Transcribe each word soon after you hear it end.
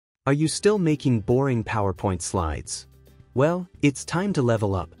Are you still making boring PowerPoint slides? Well, it's time to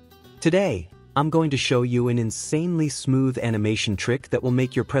level up. Today, I'm going to show you an insanely smooth animation trick that will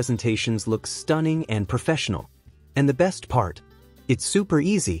make your presentations look stunning and professional. And the best part, it's super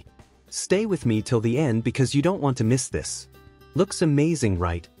easy. Stay with me till the end because you don't want to miss this. Looks amazing,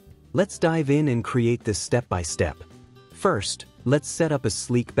 right? Let's dive in and create this step by step. First, let's set up a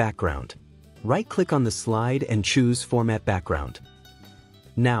sleek background. Right-click on the slide and choose Format Background.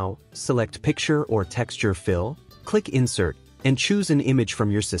 Now, select Picture or Texture Fill, click Insert, and choose an image from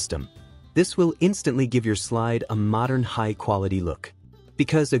your system. This will instantly give your slide a modern, high-quality look,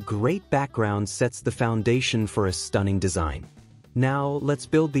 because a great background sets the foundation for a stunning design. Now, let's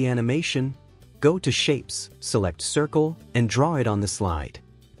build the animation. Go to Shapes, select Circle, and draw it on the slide.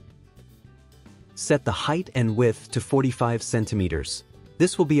 Set the height and width to 45 centimeters.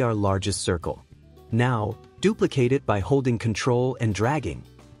 This will be our largest circle. Now, duplicate it by holding Ctrl and dragging.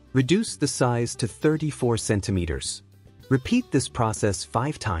 Reduce the size to 34 centimeters. Repeat this process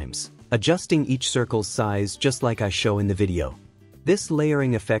 5 times, adjusting each circle's size just like I show in the video. This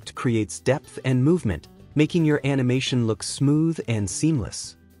layering effect creates depth and movement, making your animation look smooth and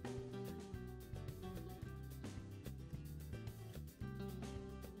seamless.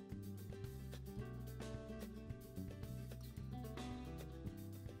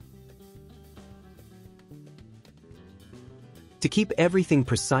 To keep everything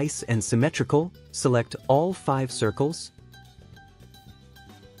precise and symmetrical, select all 5 circles,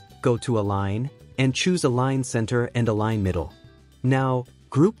 go to Align, and choose Align Center and Align Middle. Now,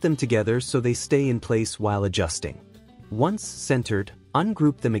 group them together so they stay in place while adjusting. Once centered,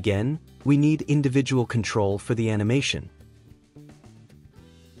 ungroup them again. We need individual control for the animation.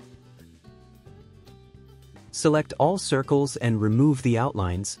 Select all circles and remove the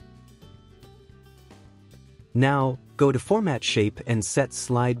outlines. Now, go to Format Shape and set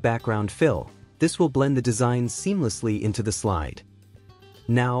Slide Background Fill. This will blend the design seamlessly into the slide.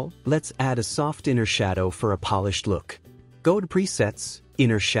 Now, let's add a soft inner shadow for a polished look. Go to Presets,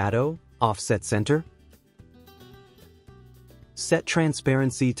 Inner Shadow, Offset Center. Set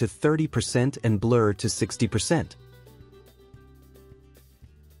transparency to 30% and blur to 60%.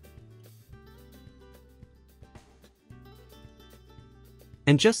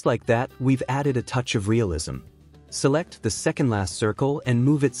 And just like that, we've added a touch of realism. Select the second last circle and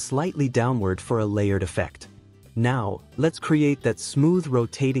move it slightly downward for a layered effect. Now, let's create that smooth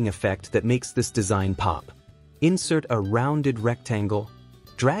rotating effect that makes this design pop. Insert a rounded rectangle.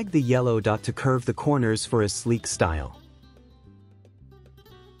 Drag the yellow dot to curve the corners for a sleek style.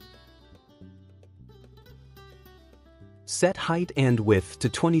 Set height and width to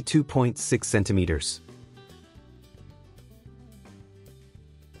 22.6 centimeters.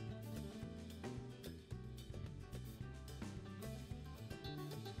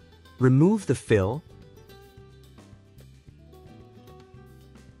 Remove the fill.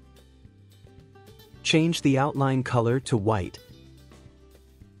 Change the outline color to white.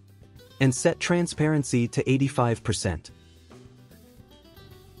 And set transparency to 85%.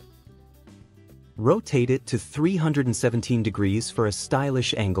 Rotate it to 317 degrees for a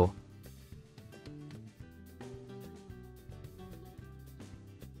stylish angle.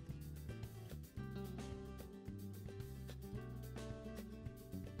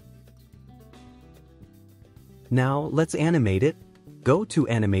 Now, let's animate it. Go to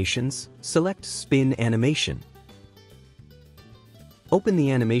Animations, select Spin Animation. Open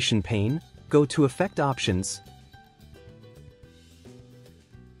the animation pane, go to Effect Options,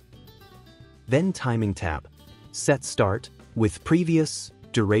 then Timing tab. Set Start with previous,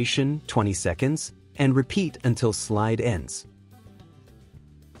 duration 20 seconds, and repeat until slide ends.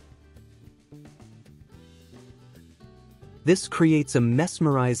 This creates a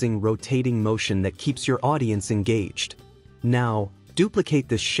mesmerizing rotating motion that keeps your audience engaged. Now, duplicate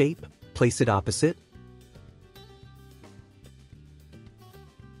this shape, place it opposite,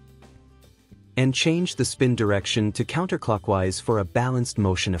 and change the spin direction to counterclockwise for a balanced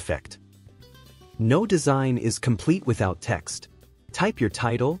motion effect. No design is complete without text. Type your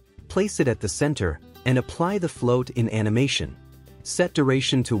title, place it at the center, and apply the float in animation. Set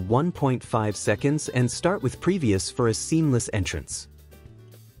duration to 1.5 seconds and start with previous for a seamless entrance.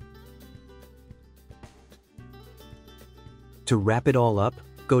 To wrap it all up,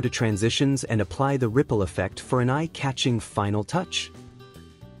 go to Transitions and apply the ripple effect for an eye-catching final touch.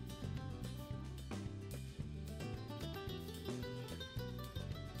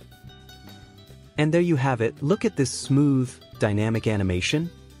 And there you have it. Look at this smooth, dynamic animation.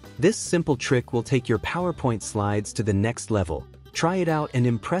 This simple trick will take your PowerPoint slides to the next level. Try it out and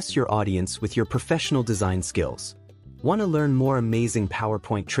impress your audience with your professional design skills. Want to learn more amazing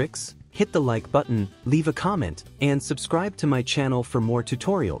PowerPoint tricks? Hit the like button, leave a comment, and subscribe to my channel for more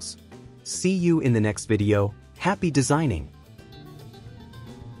tutorials. See you in the next video. Happy designing!